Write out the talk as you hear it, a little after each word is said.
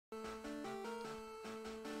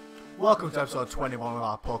Welcome to episode 21 of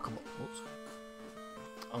our Pokemon. Oops.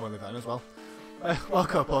 I'm going to leave that in as well.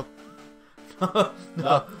 Welcome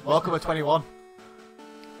to 21.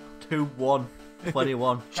 2-1.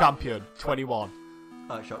 21. Champion 21.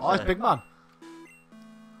 Oh, it's big man.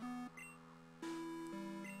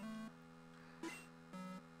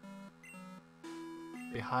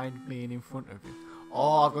 Behind me and in front of you.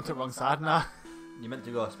 Oh, I've gone to the wrong side now. You meant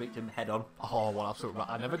to go speak to him head on. Oh, well, absolutely.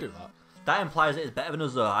 I never do that. That implies it is better than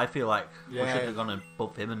us, though. I feel like we should have gone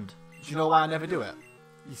above him. And do you know why I never do it?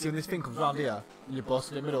 You see when this thing comes around here, and you're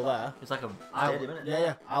busted in the middle there. It's like a stadium, isn't it?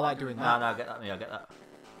 Yeah, I like doing that. No, I get that. Yeah, I get that.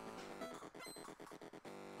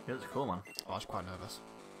 Yeah, it's cool, man. Oh, I was quite nervous.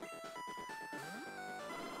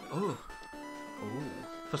 Ooh.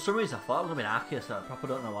 For some reason, I thought it was going to be an Arceus. I proper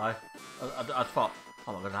don't know why. I thought,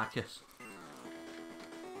 oh my god, an Arceus.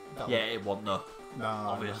 Yeah, it wasn't though. No,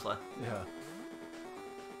 obviously. No. Yeah.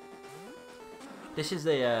 This is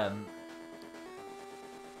the Man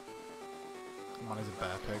is a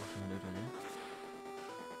bear pig.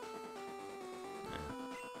 Yeah.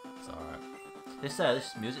 It's alright. This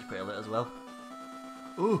music's pretty lit as well.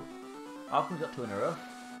 Ooh! How come we got 2 in a row?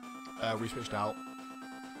 We switched out.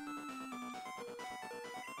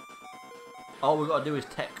 All we got to do is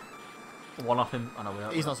take one off him. Oh, no, we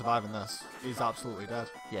don't. He's not surviving this. He's absolutely dead.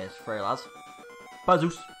 Yeah, it's frail as.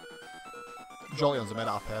 Bazus! Jolteon's made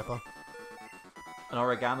out of paper. An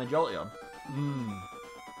origami Jolteon?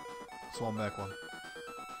 Someone make one.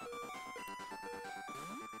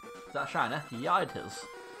 Is that a shiner? Yeah, it is.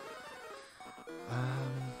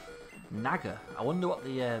 Naga. I wonder what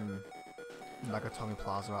the Nagatomi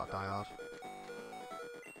Plaza out Die Hard.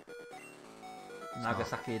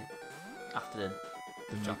 Nagasaki after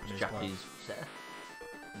the Japanese set.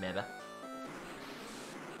 Maybe.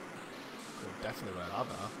 Could definitely wear that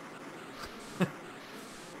now.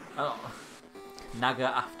 I don't know. Naga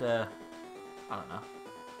after... I don't know.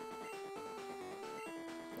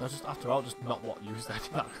 No, just after all, just not what you said.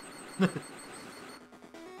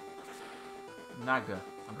 Naga.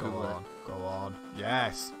 Go on.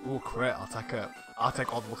 Yes. Ooh, crit. I'll take it. I'll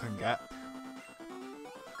take all the look I can get.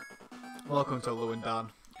 Welcome to Lou and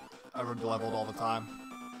Dan. Everyone's leveled all the time.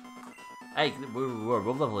 Hey, we're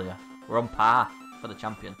above level here. We're on par for the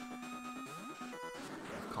champion. Yeah,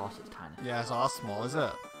 of course it's tiny. Yeah, it's not that small, is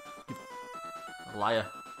it? Liar.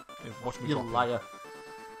 Yeah, watch me You drop liar.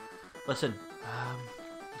 Listen.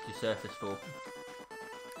 You surface fool.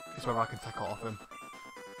 It's whether I can take it off him.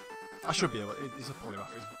 I should be able. He's a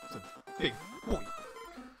polymath. He's a big boy.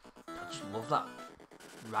 I just love that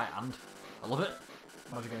right hand. I love it.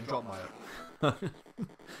 How's he getting dropped by it?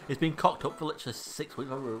 It's been cocked up for literally 6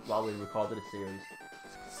 weeks while we recorded this series.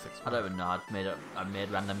 6 weeks. I don't even know. I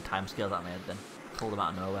made random timescales that I made then. Pulled them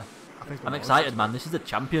out of nowhere. I'm more excited, man. This is the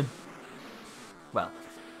champion. Well,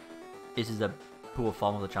 this is the poor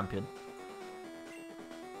form of the champion.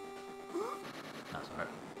 That's alright.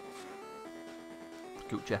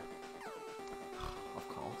 Gucci. Of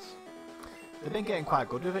course. They've been getting quite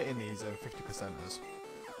good with it in these 50%ers.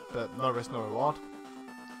 But no risk, no reward.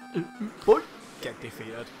 What? Get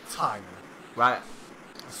defeated. Tiny. Right.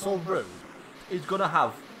 So rude. He's gonna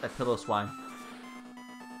have a pillow swine.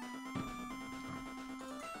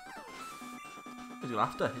 Who's he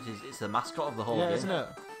after? It's the mascot of the whole game. Isn't it?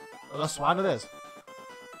 Well, that's swine it is.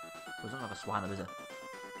 We don't have a swine, is it?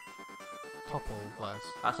 Topple glass.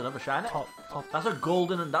 That's another shiner. Top. That's a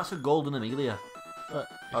golden. That's a golden Amelia. But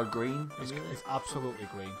Or green. it's absolutely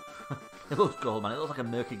green. It looks gold, man. It looks like a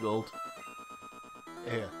murky gold.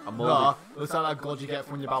 Here. A No, moldy. looks like that gold you get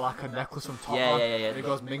from when you buy like a necklace from Top Yeah, Man. yeah. And it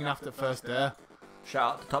goes minging after the first day.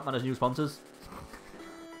 Shout out to Top Man's new sponsors.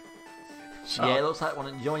 Shout Yeah, out. it looks like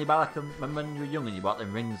when you buy like remember when you were young and you bought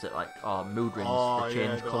them rings that like mood rings that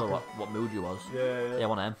change colour what mood you was. Yeah.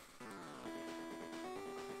 One of them.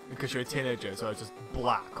 Because you're a teenager, so it's just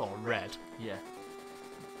black or red. Yeah.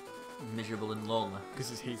 Miserable and lonely. Because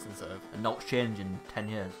it's heat sensitive. And not change in 10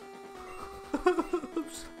 years. I'm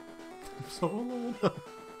so alone.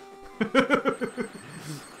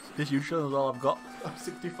 This you show is all I've got. I'm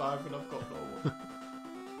 65 and I've got no one.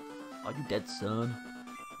 Are you dead, son?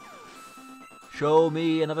 Show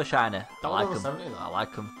me another shiner. I like him. 70, that. I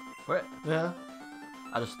like him. Wait. Yeah.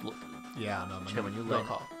 I just look. Yeah, I know, man. Chill when you look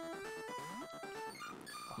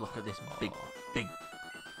at this big,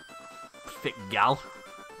 thick gal.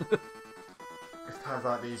 It's times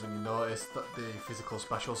like these when you notice that the physical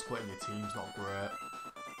special split in your team's not great.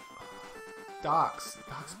 Dark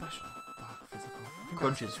special. Dark physical.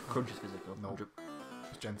 Crunch is physical. Nope.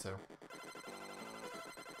 It's Gen 2.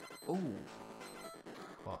 Ooh.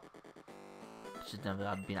 What? She's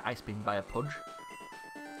never been ice beamed by a pudge.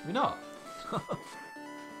 Have you not?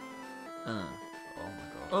 Oh my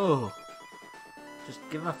god. Oh! Just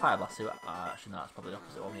give him a fire blast. See what? Actually, no, that's probably the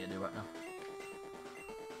opposite of what we need to do right now.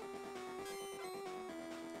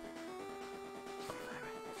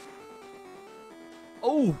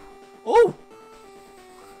 Oh! Oh!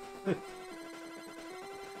 She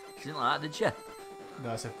didn't like that, did she?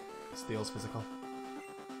 No, it's a steel's physical.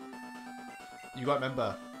 You got to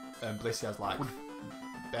remember, Blissey has like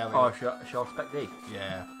barely. Oh, sure, Spec D.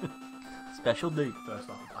 Yeah. Special D. First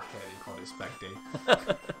off, I hate you called it Spec D.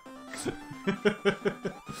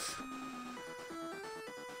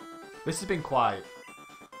 This has been quite.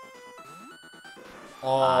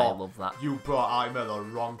 Oh, I love that. You brought out him at the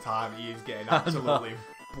wrong time. He is getting absolutely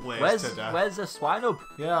blazed to death. Where's the swine hub?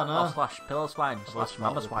 Yeah, I know. Or slash pillow swine, slash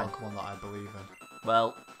mama swine. Pokemon that I believe in.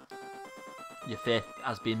 Well, your faith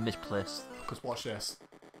has been misplaced. Because watch this.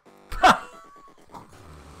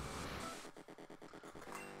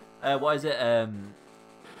 What is it?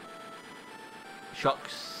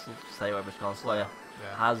 Shocks, say whatever it's called, Slayer,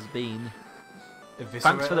 has been.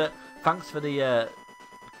 Eviscerated. Thanks for the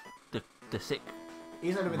sick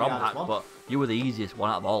He's not even ROM the hardest hack, one. but you were the easiest one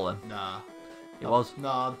out of all of them. Nah. It was.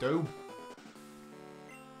 Nah, Doom.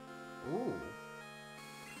 Ooh.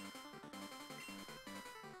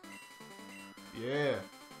 Yeah.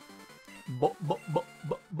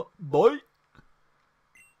 Boy.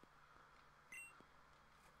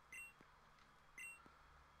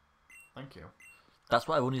 Thank you. That's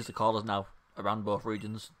what everyone used to call us now around both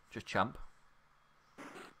regions. Just champ.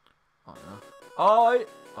 Oh no. Oh.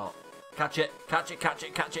 Oh. Catch it. Catch it. Catch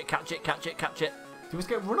it. Catch it. Catch it. Catch it. Catch it. Do we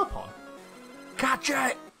get run up on? Catch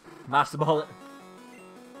it. Master ball it.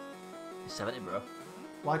 It's 70, bro.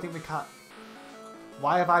 Why didn't we catch?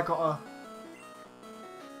 Why have I got a?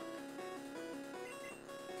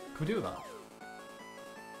 Can we do that?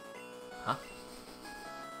 Huh?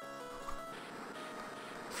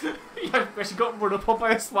 Yeah, we actually got run up on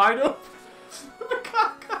by a spider.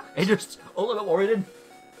 He just ultimate warrior in.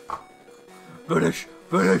 Finish.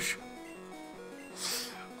 Finish.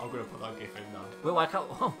 I'm gonna put that gif in now. Wait, why can't?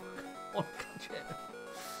 Oh, come on, catch it.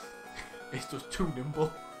 It's just too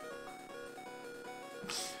nimble.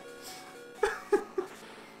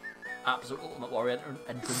 Absolute ultimate warrior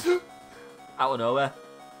entrance out of nowhere.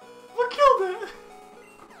 We killed it.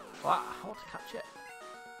 What? How to catch it?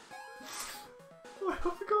 Why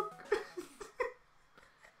have we got?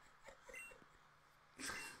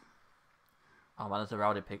 Oh man, it's a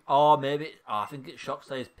rowdy pig. Oh, maybe. Oh, I think it's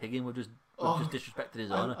Shockslayer's pigging. We've just disrespected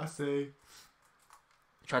his owner. I see.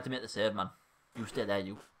 He tried to make the save, man. You stay there,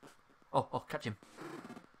 you. Oh, catch him.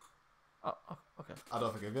 Oh, okay. I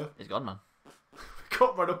don't forgive you. He's gone, man. We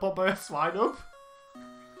got run up on by a swine up.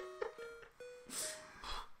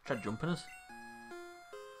 Tried jumping us.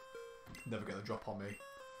 Never get the drop on me.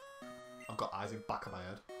 I've got eyes in the back of my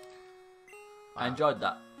head. I enjoyed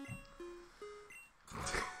that.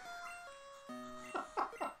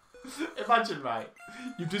 Imagine, right?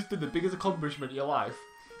 You've just done the biggest accomplishment of your life.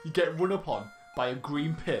 You get run up on by a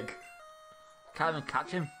green pig. Can't even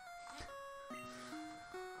catch him.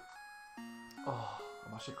 Oh,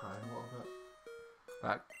 I'm actually crying a little bit.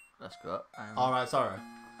 Right, let's go. Alright, sorry.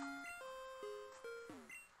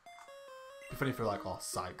 Be funny if you're like, oh,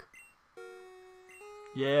 psych.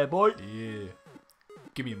 Yeah, boy. Yeah.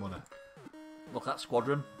 Give me your money. Look at that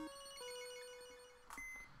squadron.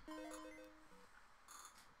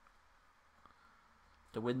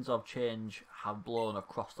 The winds of change have blown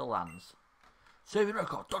across the lands. Saving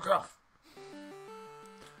record, dodge it off.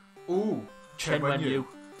 Ooh, Chen Wenyu,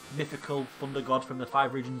 mythical thunder god from the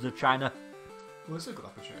 5 regions of China. Well, it's a good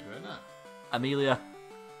opportunity, isn't it? Amelia.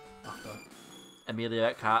 After. Amelia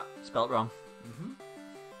Earhart, spelt wrong.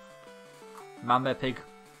 Man bear pig,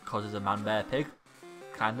 cause it's a man bear pig.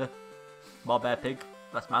 Kinda. More bear pig,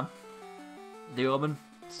 less man. The Omen,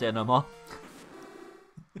 say no more.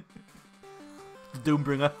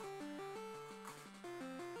 Doombringer.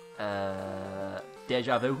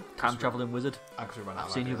 Deja Vu, time travelling wizard. I've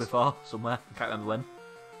seen you before, somewhere, can't remember when.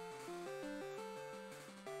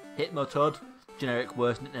 Hitmo Toad, generic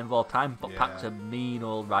worst nickname of all time, but packs a mean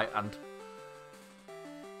old right hand.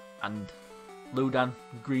 And Ludan,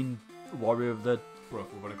 green warrior of the. Bro,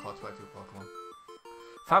 we're running caught 22 Pokemon.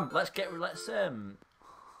 Fam, let's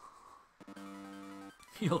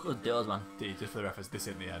you look at those, man. D, just for the reference, this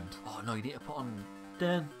in the end. Oh no, you need to put on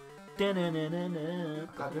dun. I can't do it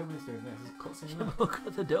when he's doing this. It's cutscene. Look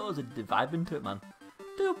at the doors and the vibe into it, man.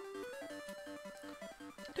 Do.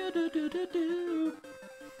 Do do do do do.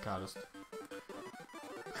 Can't just.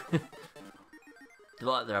 They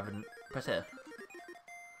look like they're having. Press here.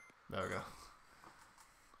 There we go.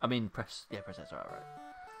 I mean, press. Yeah, press X. Alright.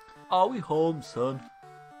 Are we home, son?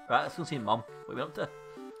 Right, let's go see Mom. What are we up to?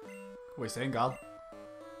 What are you saying, Gal?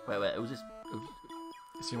 Wait, who's this?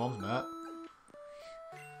 It's your mum's mate.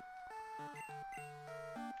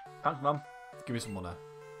 Thanks, Mum. Give me some money.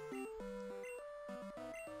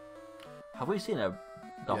 Have we seen a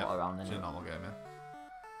dog around It's anyway? a normal game, yeah.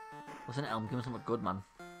 Listen, Elm, give me something good, man.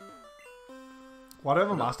 Why do I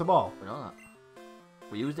have a Master Ball? We know that.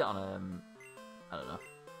 We used it on, I don't know.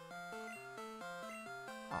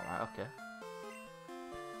 Alright, okay.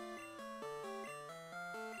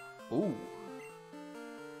 Ooh.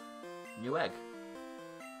 New egg.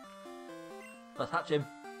 Let's hatch him.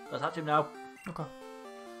 Let's hatch him now. Okay.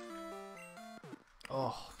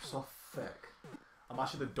 Oh, so thick. I'm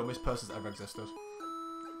actually the dumbest person that's ever existed.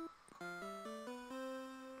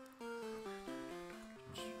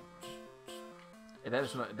 It better be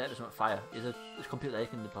something fire. Is a computer that you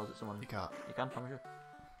can deposit someone? You can't. You can, promise you.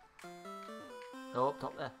 No, up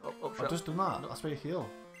top there. Up, I've straight. just done that. That's where you heal.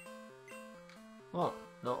 Look.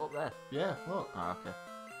 No, up there. Yeah, look. Oh, okay.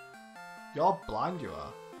 You're blind, you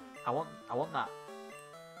are. I want that.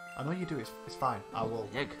 I know you do. It's fine. I will.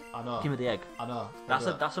 The egg. I know. Give me the egg. I know.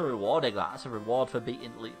 That's a reward egg. That's a reward for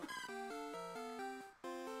beating Lee.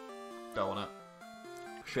 Don't want it.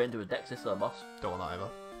 Straight into a deck system, boss. Don't want that either.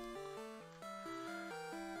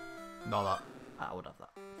 No, that. I would have that.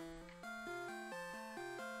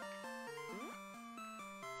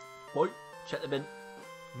 Boy, check the bin.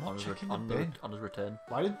 I'm not checking the bin. On his return.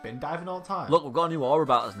 Why did bin diving all the time? Look, we've got a new aura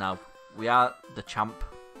about us now. We are the champ.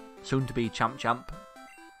 Soon to be champ.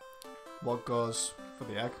 What goes for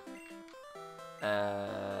the egg?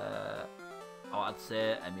 I'd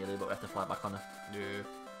say Amelia, but we have to fly back on her. Yeah.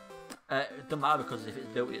 It doesn't matter because if it's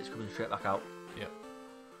built, it's coming straight back out. Yeah.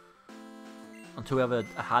 Until we have a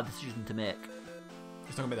hard decision to make.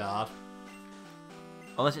 It's not gonna be that hard.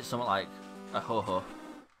 Unless it's something like a ho-ho.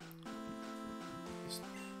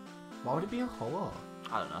 Why would it be a ho-ho?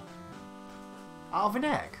 I don't know. Out of an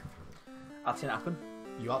egg? I've seen it happen.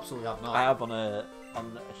 You absolutely have not. I have on a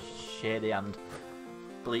shady and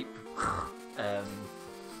bleep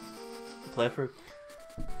playthrough.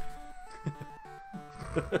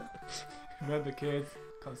 Remember, kids,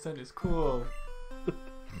 consent is cool.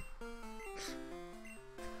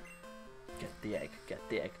 Get the egg. Get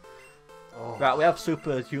the egg. Oh. Right, we have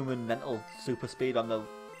superhuman mental super speed on the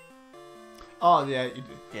Oh yeah, you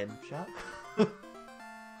do. game chat.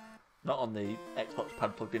 Not on the Xbox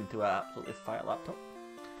pad plugged into our absolutely fire laptop.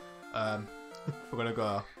 We're gonna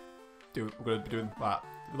go. We're gonna be doing that.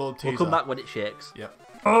 A little teaser. We'll come back when it shakes. Yep.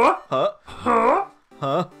 Huh?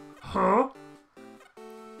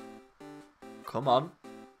 Come on.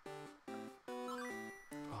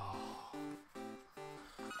 Oh.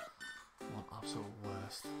 What absolute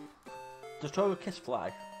worst. Does Troy Kiss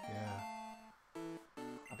fly? Yeah. I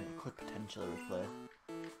mean, it could potentially replay.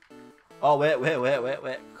 Oh, wait.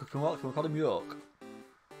 Can we call him York?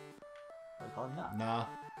 Can we call him that? Nah.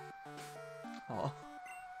 Oh.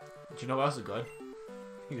 Do you know what else is good?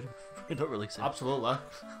 We don't release it. Absolutely.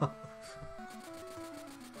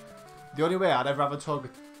 The only way I'd ever have a tug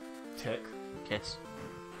tick. Kiss.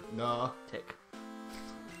 No. Tick.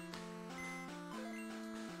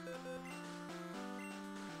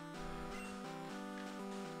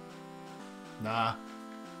 Nah.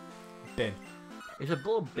 Bin. He's a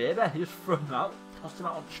little baby. You just throw him out. Tossed him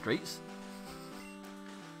out on the streets.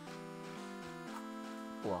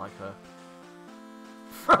 Like her.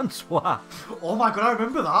 Francois. Oh my god, I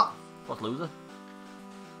remember that. What loser?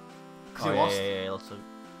 Because he lost. Yeah, let's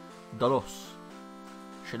Doros.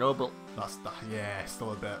 Chernobyl. That's that. Yeah,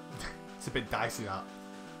 still a bit. It's a bit dicey that.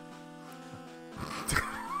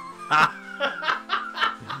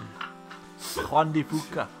 Juan de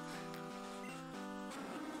Fuca.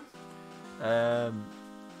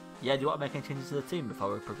 Yeah, do you want to make any changes to the team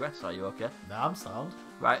before we progress? Are you okay? Nah, I'm sound.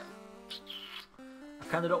 Right. I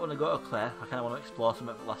kind of don't want to go to Claire. I kind of want to explore some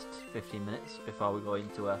of the last 15 minutes before we go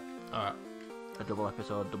into a Alright. double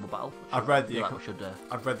episode, double battle. I've read that you like can. we should,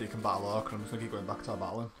 I've read that you can battle orc, and I'm just gonna keep going back to our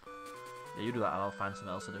battling. yeah, you do that, and I'll find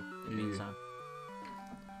something else to do in the meantime.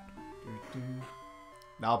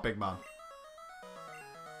 Now, big man.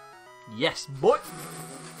 Yes, boy.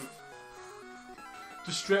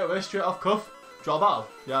 Just straight away, straight off cuff. Draw battle.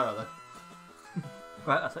 Yeah, right then.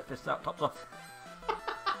 Right, that's it. Fist out, tops off.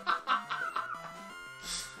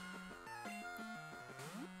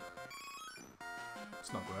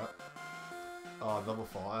 It's not great. Oh, level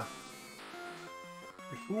 40.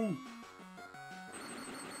 Ooh.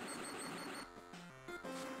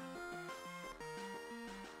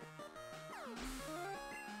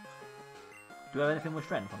 Do we have anything with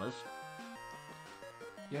strength on us?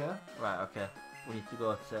 Yeah. Right, okay. We need to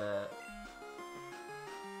go to...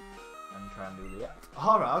 and try and do the act.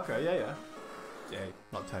 Alright, okay, yeah. Yeah,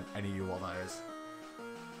 not telling any of you what that is.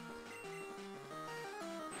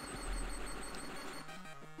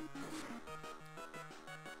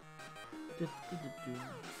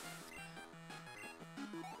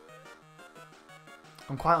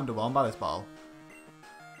 I'm quite underwhelmed by this battle.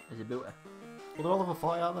 Is it booty? Well, they're all over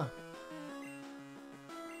 40, aren't they?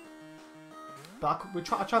 But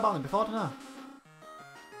I tried battling before, didn't I?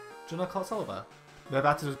 Do you know Clock Celebrate? Maybe I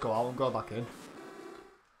had to just go out and go back in.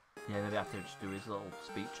 Yeah, maybe I have to just do his little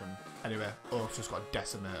speech and... Anyway, Oak's just got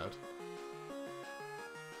decimated.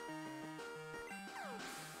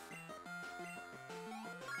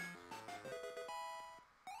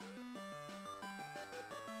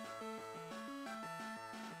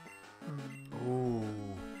 Ooh,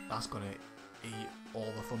 that's gonna eat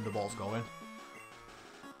all the thunderbolts going.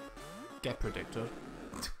 Get predicted.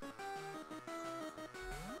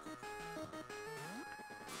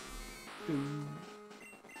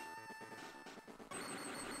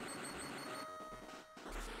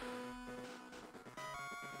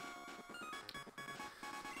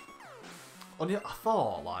 Only I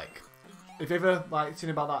thought, like, if you ever like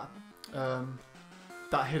seen about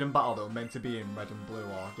that hidden battle that was meant to be in red and blue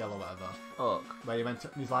or yellow, whatever. Oak. Where you meant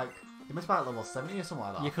to, he's like, you meant to be at level 70 or something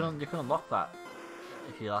like that. You can unlock that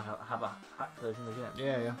if you like have a hacked version of the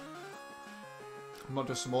game. Yeah. Not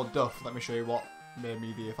just some more duff. Let me show you what made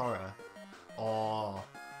me the authority. Oh,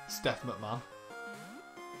 Steph McMahon.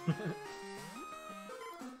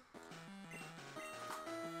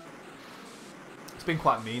 It's been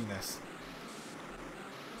quite mean, this.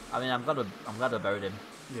 I mean, I'm glad I buried him.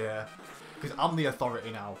 Yeah, because I'm the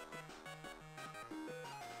authority now.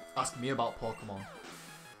 Ask me about Pokemon.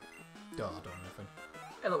 I don't know anything.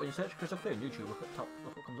 Hey, look, when you search Christopher on YouTube, look at the top,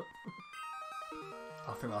 look what comes up.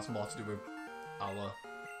 I think that's more to do with our...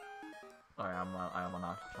 Oh, I am on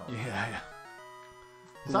our channel. Yeah.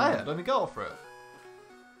 Is that it? Let me go for it.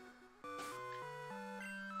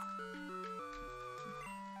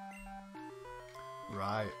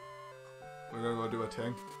 Right. We're gonna go do a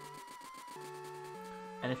thing.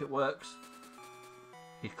 And if it works,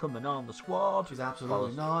 he's coming on the squad. He's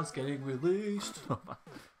absolutely not. It's getting released.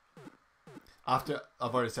 After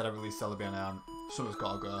I've already said I released Celebian and someone's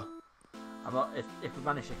gotta go. I'm not. If we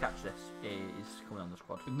manage to catch this, he's coming on the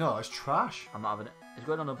squad. No, it's trash. I'm not having it. He's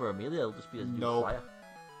going on over Amelia. It'll just be a new flyer.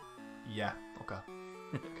 Yeah. Okay.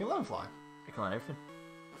 Can you let him fly? He can learn everything.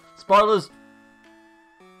 Spoilers.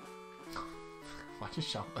 Why just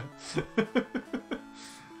shout then? Better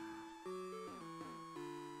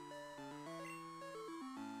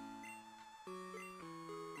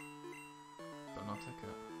not take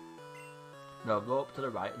it. No, go up to the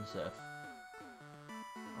right and surf.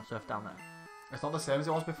 I'll surf down there. It's not the same as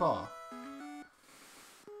it was before.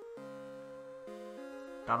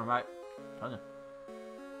 Down and right. Telling you.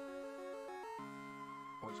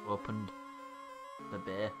 Oh, it's opened the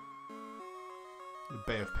bay. The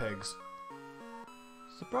Bay of Pigs.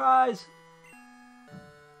 Surprise!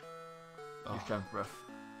 Oh. Just jump for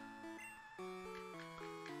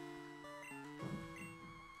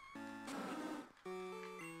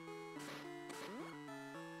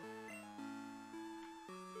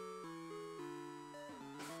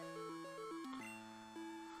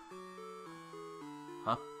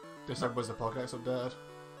Huh? Just like was the Pokédex updated?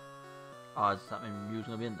 Oh, does that mean Mew's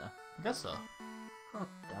gonna be in there? I guess so. Oh,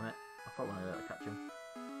 damn it. I thought we were going to catch him.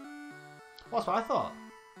 Well, that's what I thought.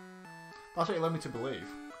 That's what you led me to believe.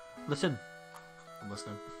 Listen. I'm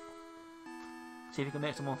listening. See if you can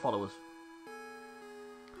make someone follow us.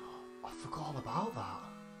 I forgot all about that.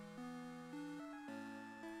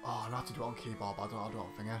 Oh, I know how to do it on keyboard, but I don't know how to do it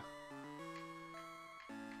on finger.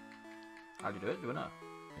 How do you do it? Do we know?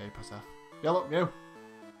 Yeah, you press F. Yeah, look, Mew.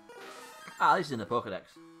 Ah, this is in the Pokédex.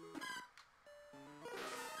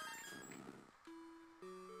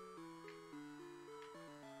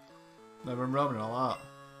 Never been roaming and all that.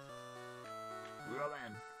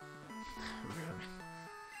 Roman.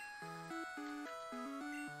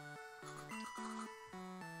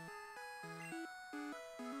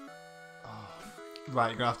 Oh. Right,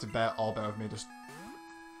 you're gonna have to bear with me. Just,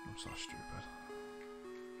 I'm so stupid.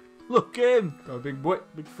 Look him! Go big boy,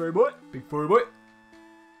 big furry boy, big furry boy.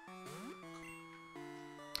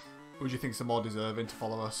 Who do you think's the more deserving to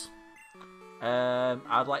follow us?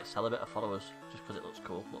 I'd like Celibate to follow us just because it looks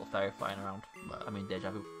cool. Little fairy flying around. Right. I mean,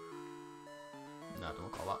 deja vu. No,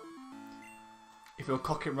 don't call that. If you're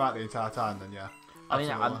cocking right the entire time, then yeah. I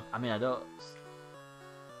mean, I don't.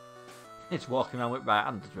 It's walking around with right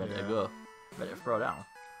hand, ready to go, ready to throw down.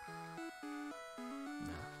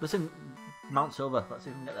 Yeah. Listen, Mount Silver. Let's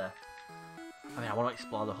see if we can get there. I mean, I want to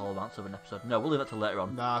explore the whole amount of an episode. No, we'll leave that till later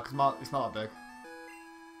on. Nah, because it's not that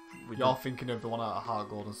big. You're thinking of the one at Heart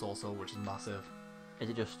Gold and Soul Silver, which is massive. Is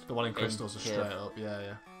it just the one in Crystals is straight up? Yeah,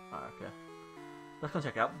 yeah. Alright, okay. Let's go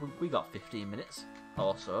check it out. We got 15 minutes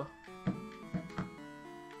or so. God,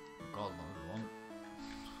 long.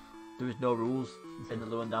 There is no rules in the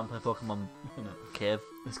low and down play Pokemon cave.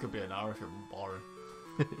 This could be an hour if it was boring.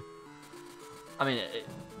 I mean,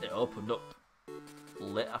 it opened up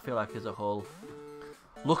lit, I feel like, as a whole.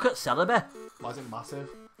 Look at Celebi! Why is it massive?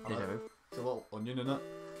 It's a little onion in it.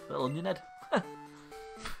 Little onion head.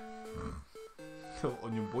 Little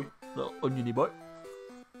onion boy. Little oniony boy.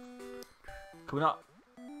 Can we not?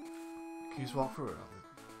 Can you just walk through it?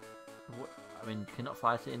 What? I mean, can you not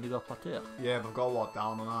fly to Indigo Plateau? Yeah, but I've got to walk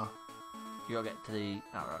down on that. You gotta get to the...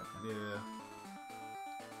 Oh, right, okay. Yeah.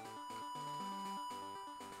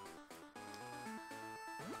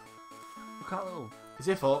 Look at that little... Is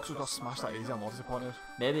it folks who got smashed that easy? I'm more disappointed.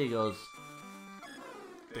 Maybe he goes...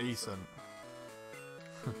 Decent.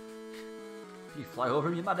 You fly over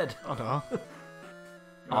him, you mad head. I know.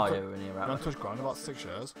 Oh yeah, we're in here, right? I haven't touched ground in about 6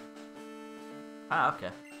 years. Ah,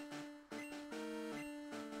 okay.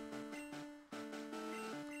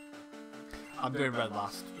 I'm doing red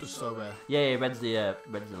last, just so Yeah, Red's the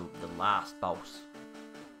last boss.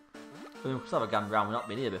 I mean, we still have a gander round, we've not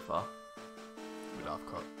been here before. we'd have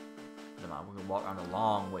cut. No matter, we're going to walk around a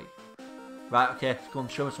long way. Right, okay, let's go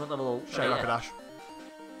and show us something a little... Show Rapidash.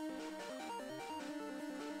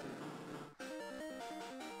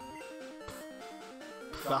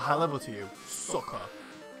 That high level to you, sucker.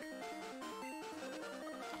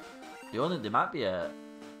 There might be a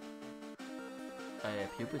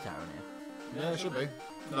pupa tower in here. Yeah, it should be.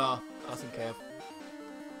 No, that's in cave.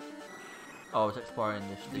 Oh, I was exploring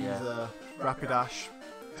this. These Rapidash,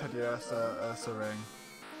 Teddiursa, Ursaring,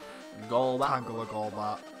 Golbat. Tangela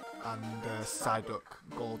Golbat, and Psyduck,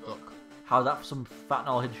 Golduck, How's that for some fat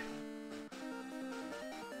knowledge?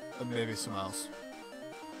 and maybe some else.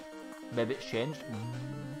 Maybe it's changed.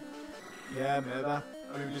 Yeah, maybe. I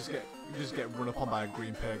mean, we just get run upon by a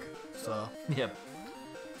green pig, so Yep.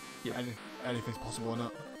 anything's possible in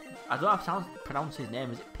it. I don't know how to pronounce his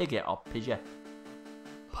name. Is it Piggy or Pidgey?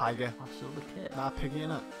 Pyggy. Absolutely kid. Nah, piggy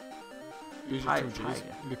in it. Usually 2 G's. Pyggy.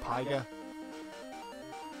 It'd be Pyggy.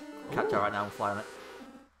 Catch it right now and fly on it.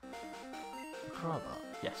 You can have that.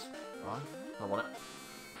 Yes. Right. I want it.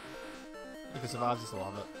 If it survives, it's will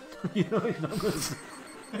have it. You know he's not good.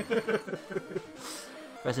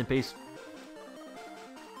 Rest in peace.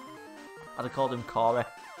 I'd have called him Corey.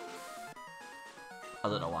 I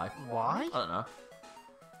don't know why. Why? I don't know.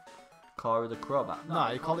 Corey the Crowbat.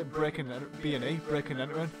 Nah, you call it B&E, breaking and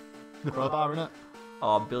entering. The crowbar, innit?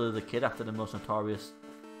 Or Billy the Kid after the most notorious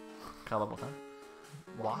caliber time.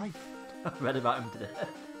 Why? I read about him today.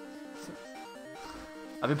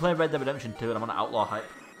 I've been playing Red Dead Redemption 2 and I'm on Outlaw hype.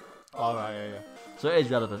 Oh, right, yeah. So it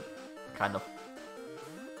is relevant, kind of.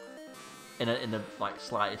 In a like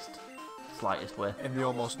slightest way. In the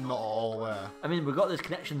almost not at all way. I mean, we've got these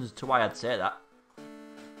connections to why I'd say that.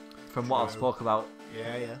 From what I've True. spoke about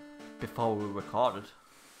Yeah. before we recorded.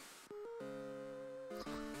 You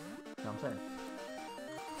know what I'm saying?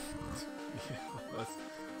 Let's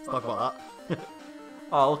talk about that.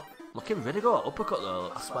 Oh, look him ready to go uppercut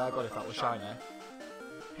though. I swear to God, if that was shiny,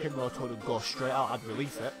 Hypnotoad would go straight out, I'd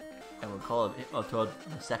release it. And we'll call him Hypnotoad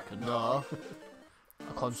in a second. No.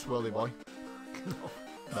 I call him Swirly Boy.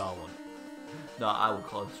 No, I won't. No, I would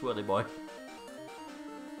call him Swirly Boy.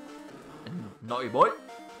 And Naughty Boy.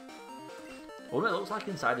 What it looks like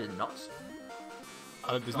inside is nuts.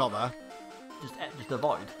 It's not there. Just a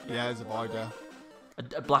void. Yeah, there's a void there.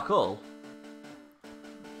 A black hole.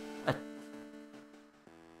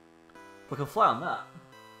 We can fly on that.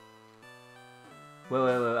 Wait,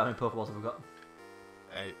 how many Pokeballs have we got?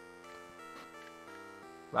 8.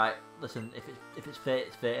 Right, listen, if it's fate,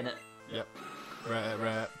 it's fate, innit? Yep.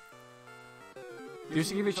 Right. Do you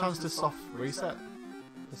give you a chance to soft reset?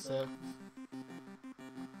 The save?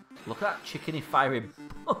 Look at that chickeny fiery...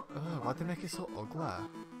 Oh, why'd they make it so ugly?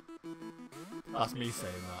 That's me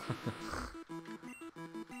saying that.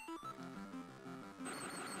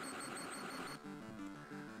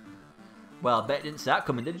 Well, I bet you didn't see that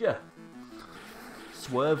coming, did you?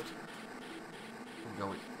 Swerved.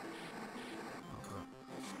 Go.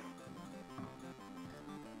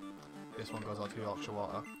 This one goes out to Yorkshire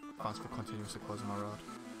Water. Thanks for continuously closing my road.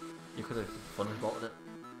 You could have fun and bolted it.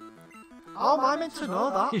 How am I meant to know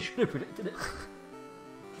that? You should have predicted it.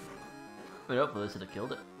 I mean, hopefully this would have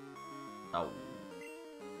killed it. Oh.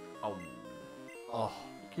 Oh. Oh.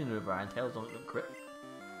 You can do a Brian Tails, don't crit.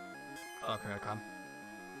 Okay, I can.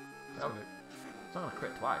 It's not going to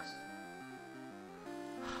crit twice.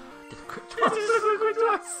 Did a crit Quick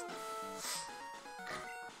twice. twice.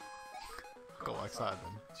 Got all excited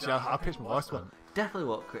then. See how pitched my voice went? Definitely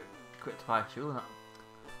won't crit twice, surely not.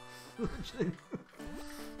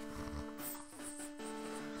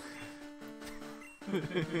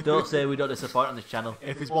 Don't say we don't disappoint on this channel.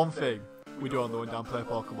 If there's one thing we do on the One Down Play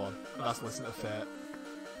Pokemon, that's listen to Fate.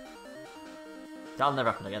 That'll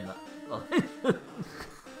never happen again, that.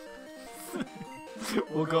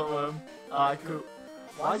 We'll go cool.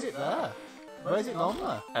 Why is it there? Where is it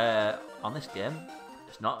normally? On this game,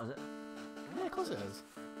 it's not, is it? Yeah, of course it is.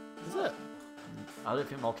 Is it? I don't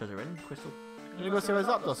think Moltres are in Crystal. Can you go see what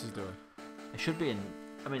Zapdos is doing? It should be in.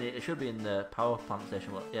 I mean, it should be in the power plant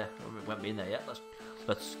station. But yeah, we won't be in there yet.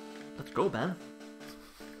 Let's go, man.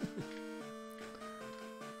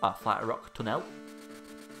 Fight a rock tunnel.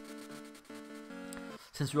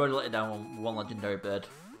 Since we already let it down on one legendary bird.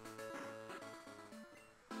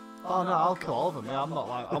 Oh no, I'll kill all of them. Yeah, I'm not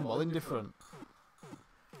like I'm well indifferent.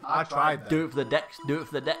 I tried. Do it for the dex. Do it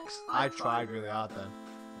for the dex. I tried really hard then.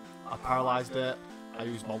 I paralysed it. I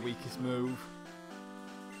used my weakest move.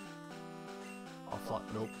 I'll flash.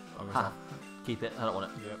 Nope. I'm gonna Ha. Keep it. I don't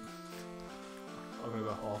want it. Yep. I'm gonna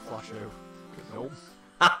go. Oh, flash you. Nope.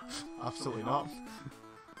 Absolutely not.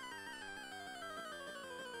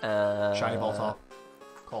 Shiny Voltorb.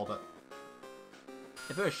 Called it.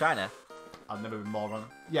 If it was shiny, I've never been more wrong.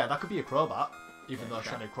 Yeah, that could be a Crobat. Even though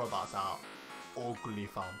shiny Crobats are ugly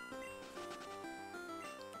fun.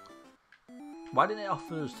 why didn't it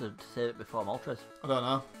offer us to save it before Moltres? I don't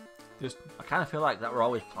know. Just I kind of feel like that we're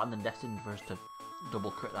always planned and destined for us to double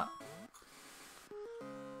crit that.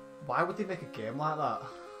 why would they make a game like that?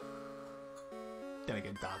 Then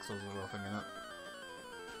again, Dark Souls is a real thing, innit?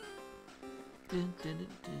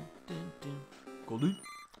 Golden.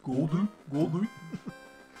 Goldie.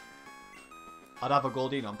 I'd have a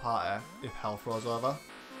Goldeen on party if Health rose over.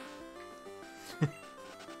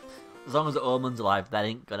 As long as the Omen's alive, that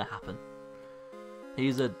ain't gonna happen.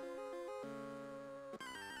 He's a.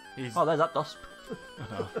 Oh, there's that dust.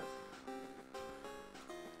 I know.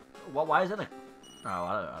 What? Why is that a? Oh,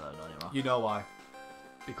 I don't know anymore. You know why?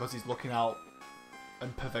 Because he's looking out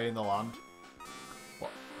and purveying the land. What?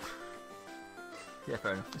 Yeah,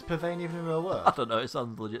 fair enough. Is purveying even a real word? I don't know. It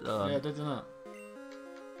sounds legit though. Yeah, it did, didn't it?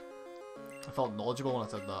 I felt knowledgeable when I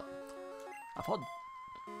said that. I thought.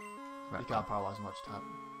 You can't paralyse much type.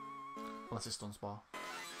 Unless it's stun spore.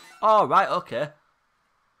 Oh right, okay.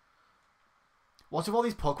 What if all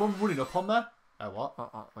these Pokemon running up on there? What? Where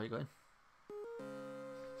are you going?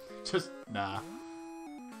 Just nah.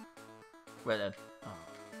 Wait then. Oh.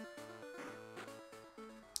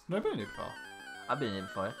 No, I've been in it before. I've been in here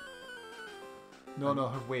before. No,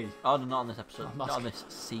 have we? Oh no, not on this episode. I'm Not on asking-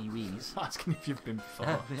 this series. I'm asking if you've been before.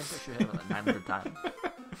 I've been here like 900 times.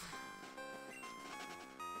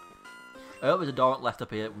 I hope there's a door left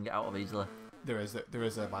up here that we can get out of easily. There is a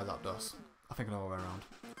by Zapdos. I think I know a way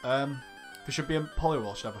around. There should be a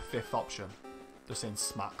Poliwhirl should have a fifth option. Just saying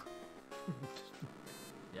smack.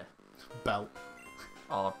 Yeah. Belt.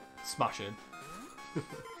 Or Smashing.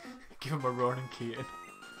 Give him a Ronan Keaton.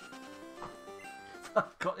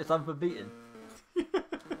 got this time for beating.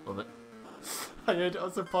 Love it. I heard it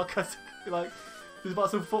on some podcast. Like, there's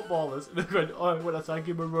about some footballers, and they went, "Oh, when I say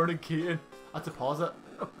give him a Ronan Keaton," I had to pause it.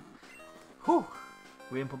 Whew.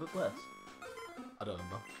 We in public place? I don't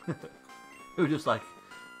know. We were just like,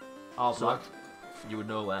 Oh, so black. you were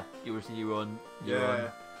nowhere. You were your own. Yeah.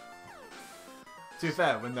 To be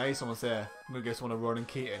fair, when they hear someone say, "I'm gonna give someone a Ronan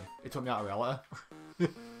Keaton," it took me out of reality.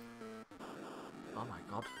 Oh my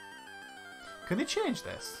god. Can they change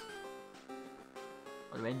this?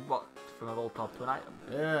 What do you mean? What? From a Voltorb to an item?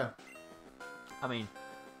 Yeah. I mean,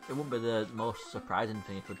 it wouldn't be the most surprising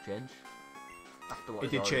thing it could change. After what It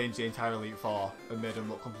it's did already- change the entire Elite Four and made them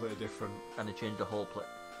look completely different. And they changed the whole play.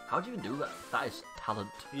 How do you even do that? That is talent.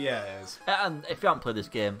 Yeah, it is. And if you haven't played this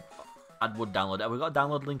game, I would download it. Have we got a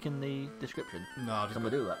download link in the description? No, Can we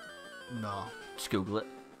do that? no. Just Google it.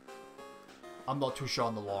 I'm not too sure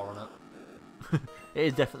on the lore on it. It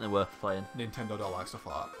is definitely worth playing. Nintendo don't like stuff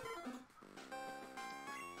like that.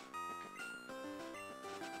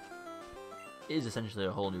 It is essentially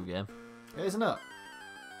a whole new game. Yeah, isn't it?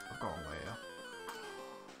 I've got one way here.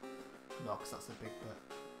 No, because that's a big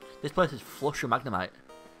bit. This place is flush with Magnemite.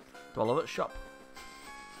 Do I love it? Shop.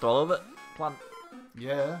 Do I love it? Plant.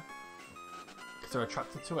 Yeah. Because they're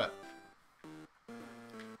attracted to it.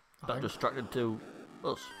 Not distracted to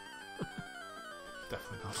us.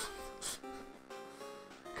 Definitely not.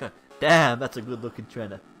 Damn, that's a good looking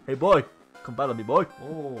trainer. Hey boy, come battle me, boy.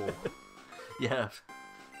 Oh. Yeah.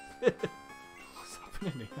 What's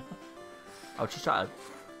happening here? I was just trying to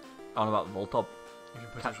on about the Voltorb. You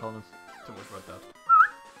can Catch corners. Too much Red Dead.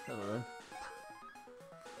 Hello.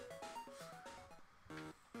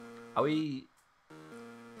 Are we...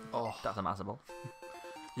 Oh. That's a massive ball.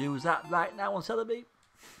 Use that right now on Celebrate.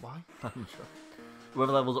 Why? I'm sure.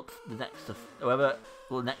 Whoever levels up the next... Whoever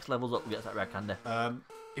the next levels up gets that red candy.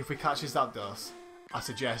 If we catch his Zapdos, I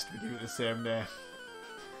suggest we give it the same name.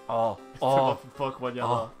 Oh. Oh. Pokemon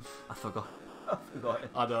Yellow. Oh. I forgot. I forgot it.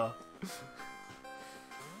 I know.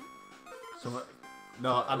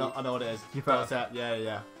 No, I know what it is. You That's it.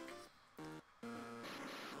 Yeah.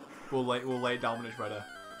 We'll lay it down when it's ready.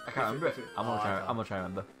 I can't remember it. I'm gonna try to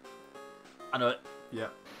remember. I know it. Yeah.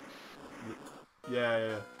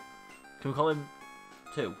 Can we call him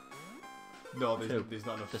 2? No, there's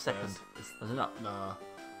not enough The space. second. Is it not? No.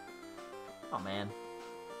 Oh man.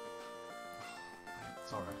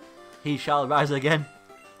 Sorry. He shall rise again.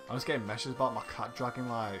 I'm just getting messages about my cat dragging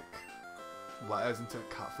like letters into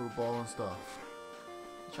cat food ball and stuff.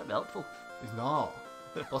 He's trying to be helpful. He's not.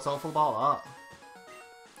 What's helpful about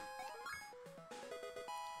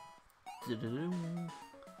Du-du-du. that?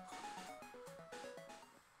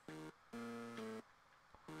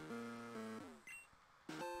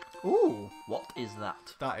 Ooh, What is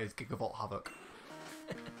that? that is Gigavolt Havoc.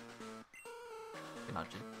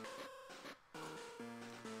 Imagine.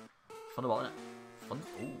 Fun about it. Fun.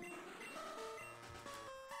 Ooh.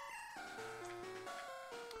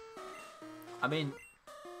 I mean,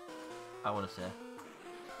 I want to say,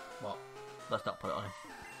 What? let's not put it on him.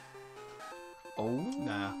 Oh.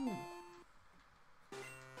 Nah.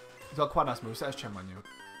 He's got quite a nice moveset as Championnon.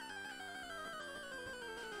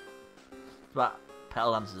 But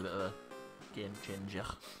Petal Dance is a bit of a game changer.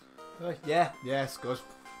 Yeah, it's good.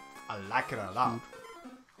 I like it a lot.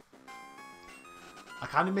 I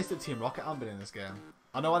kind of missed the Team Rocket Ambit in this game.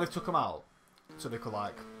 I know why they took them out, so they could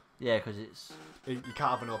like... Yeah, because it's... You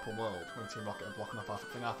can't have an open world when Team Rocket are blocking off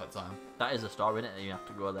half that time. That is a story, innit? You have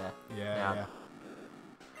to go there. Yeah.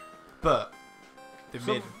 But they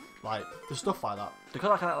made like the stuff like that. They could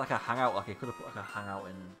have like a hangout, like he could have put like a hangout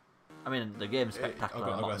in... I mean, the game's spectacular,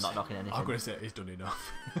 I'm not knocking anything. I'm going to say he's done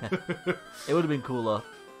enough. It would have been cooler.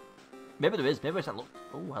 Maybe there is, maybe it's like, look...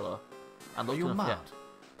 Oh, hello. And Are you enough, mad?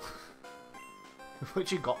 We've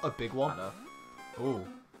actually got a big one. I know. Ooh.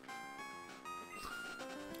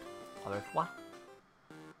 What?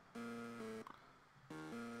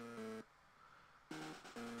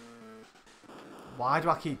 Why do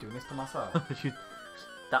I keep doing this to myself?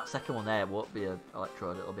 That second one there won't be an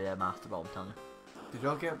electrode, it'll be a master ball, I'm telling you. Did you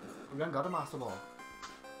all get... We haven't got a Master Ball.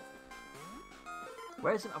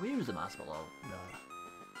 Where is it? Have we used the master ball? No.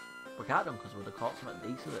 We can't do because we'd have caught something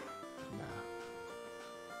decent with it. Nah.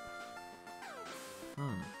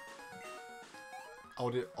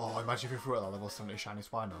 Oh, imagine if we threw it at that level 70 shiny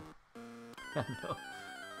Swinub. No.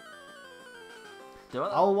 Do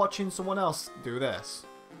I was watching someone else do this,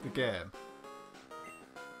 the game,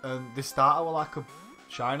 and they started with like a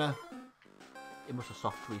shiner. It must have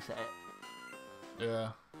soft reset it.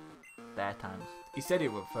 Yeah. Bare times. He said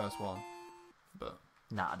it was the first one, but...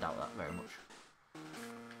 Nah, I doubt that very much.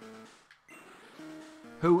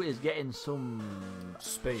 Who is getting some...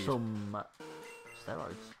 Speed. Some...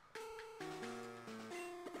 steroids?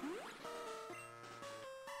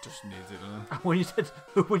 Just needs it, doesn't it? When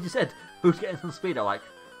you said who's getting some speed, I'm like,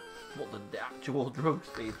 what the actual drug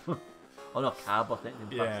speed? Oh no, carb, I think.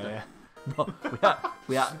 Yeah. No,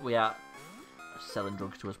 we are selling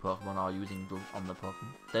drugs to us Pokemon or using drugs on the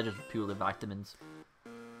Pokemon. They're just purely vitamins.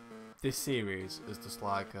 This series is just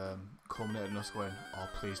like culminating us going, oh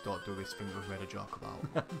please don't do this thing we've made a joke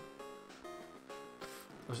about. It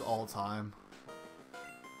was all the time.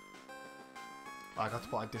 I got to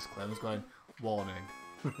put like disclaimers going, warning,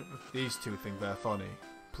 these two think they're funny.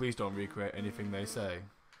 Please don't recreate anything they say.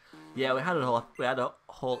 Yeah, we had a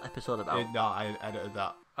whole episode about. No, I edited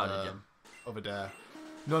that did you? other day.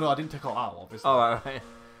 No, I didn't take it all out, obviously. Oh, right.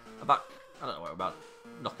 About, I don't know what about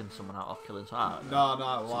knocking someone out or killing someone. No,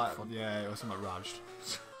 like, yeah, it was something raged.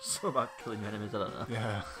 So about killing your enemies, I don't know.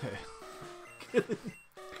 Yeah.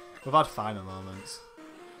 We've had finer moments.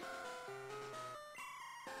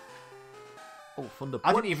 Oh, Thunder.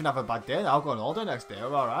 I didn't even have a bad day. I'll go on all day next day.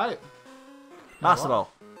 We're alright. Master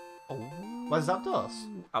Ball. Oh. Where's Zapdos?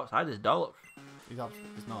 Outside this door, look. He's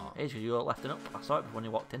not. Hey, you were left it up. I saw it when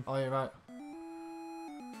you walked in. Oh, you're right.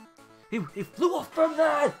 He flew off from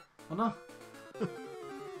there! Oh no.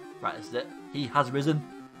 Right, this is it. He has risen.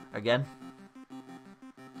 Again.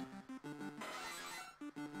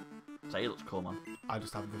 So he looks cool, man. I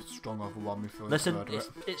just have this strong overwhelming feeling. Listen,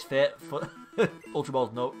 it's fate for Ultra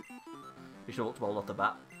Ball's no. You should have Ultra Ball off the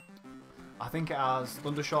bat. I think it has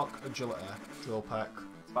Thundershock, Agility, Drill Peck,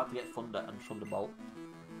 about to get Thunder and Thunderbolt.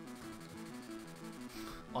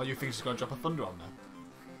 Oh, you think she's going to drop a Thunder on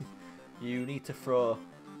there? You need to throw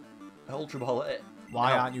an Ultra Ball at it.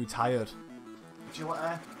 Why aren't you tired? Do you want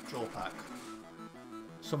a Drill Pack?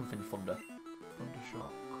 Something Thunder. Thunder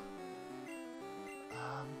Shock.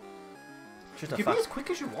 Just a give fast, me as quick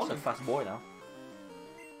as you want. It's a fast boy now.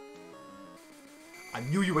 I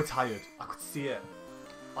knew you were tired. I could see it.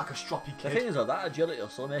 Like a stroppy The kid. thing is though, that agility will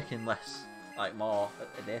still make him less, like more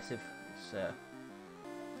evasive. It's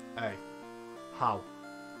Hey, how?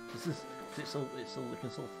 it's still it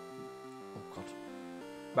can still. Oh god.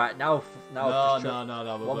 Right now, No, just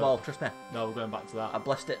no. one ball, trust me. No, we're going back to that. I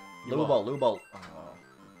blessed it. You Lure what? ball. Oh.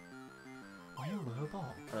 Why are you a low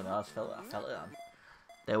ball? I don't know. I felt it. Then.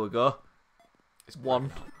 There we go. It's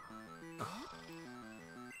one.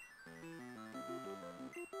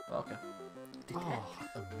 Okay. Oh,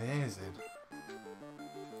 amazing.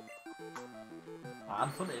 I'm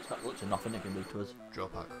funny. It's got literally nothing it can do to us. Drill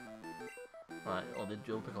Pack. Right. Or did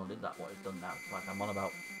Joe Pickle did that? What it's done now? Like I'm on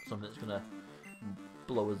about something that's gonna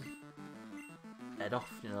blow his head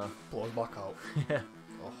off. You know. Blow his back out. Yeah.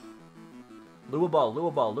 Oh. Lure ball.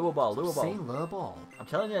 Saying lure ball. I'm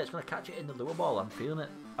telling you, it's gonna catch it in the lure ball. I'm feeling it.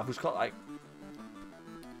 I've just got like,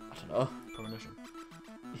 I don't know. Premonition.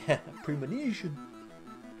 Yeah, premonition.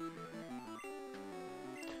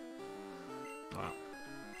 Alright.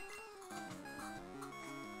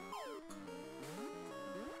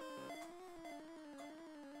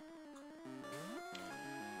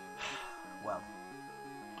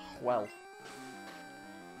 Well.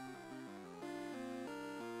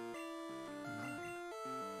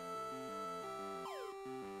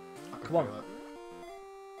 Come on.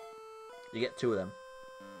 You get two of them.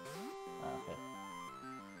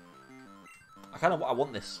 Okay. I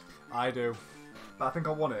want this. I do. But I think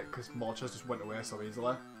I want it because Morchers just went away so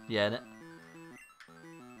easily. Yeah, innit?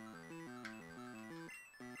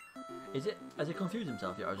 Is it? Has he confused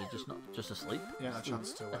himself yet, or is he just not just asleep? Yeah, a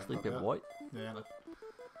chance to Asleep up, in yeah. white. Yeah.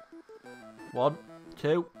 1,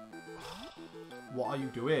 2. What are you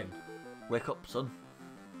doing? Wake up, son.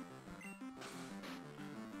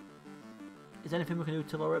 Is there anything we can do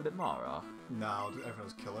to lower it a bit more, or No,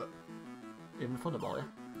 everyone's kill it. even Thunderbolt?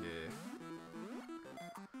 Yeah. Yeah.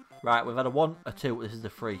 Right, we've had a 1, a 2. This is the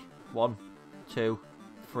 3. 1, 2,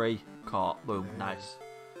 3. Caught. Boom. Yeah. Nice.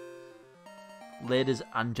 Ladies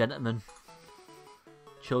and gentlemen,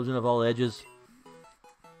 children of all ages,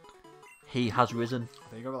 he has risen. I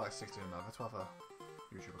think you got like 16 now. Let's have a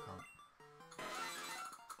YouTube account.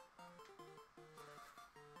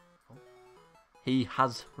 Oh. He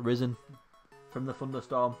has risen from the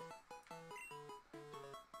thunderstorm.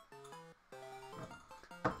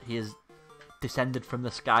 He has descended from the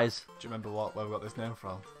skies. Do you remember where we got this name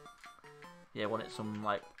from? Yeah, wasn't it some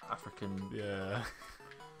like African? Yeah.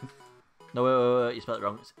 No, wait, you spelled it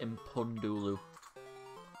wrong. It's Impundulu.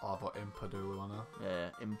 Oh, but Impadulu, I know. Yeah,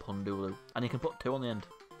 Impundulu. And you can put 2 on the end.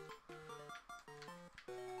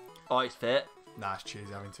 Oh, it's fate. Nah, it's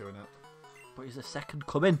cheesy having 2 in it. But he's the second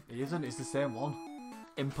coming. He isn't, it's the same one.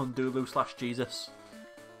 Impundulu / Jesus.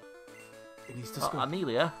 And he's just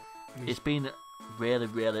Amelia, it's been really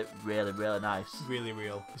nice. really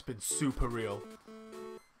real. It's been super real.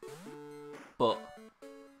 But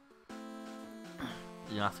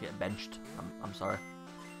you're gonna have to get benched. I'm sorry.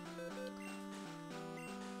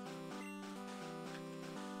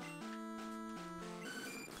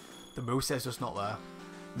 The moveset's just not there.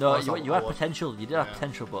 No, That's you not had what- potential. You did have Yeah.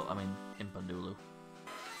 potential, but I mean, Impundulu.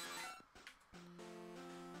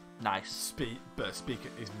 Nice. Speaking,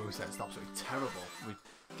 his moveset's absolutely terrible. We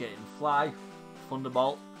get him fly,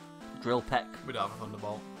 Thunderbolt, Drill Peck. We don't have a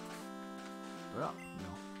Thunderbolt. No.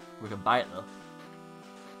 We can buy it though.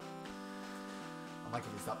 I like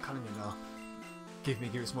if it's that cannon, you know. Give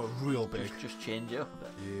it something real big. Just change it up a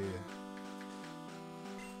bit. Yeah.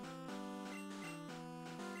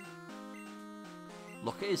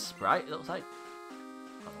 Look at his sprite. It looks like.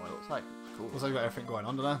 I don't know what it looks like. It's cool. Looks like we've got everything going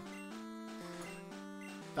on, doesn't it?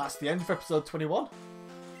 That's the end of episode 21.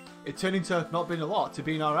 It turned into not being a lot to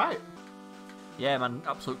being alright. Yeah, man.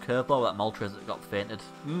 Absolute curveball that Moltres that got fainted.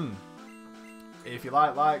 If you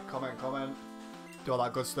like, comment, do all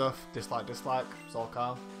that good stuff. Dislike, it's all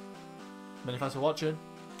calm. Many thanks for watching,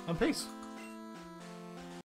 and peace.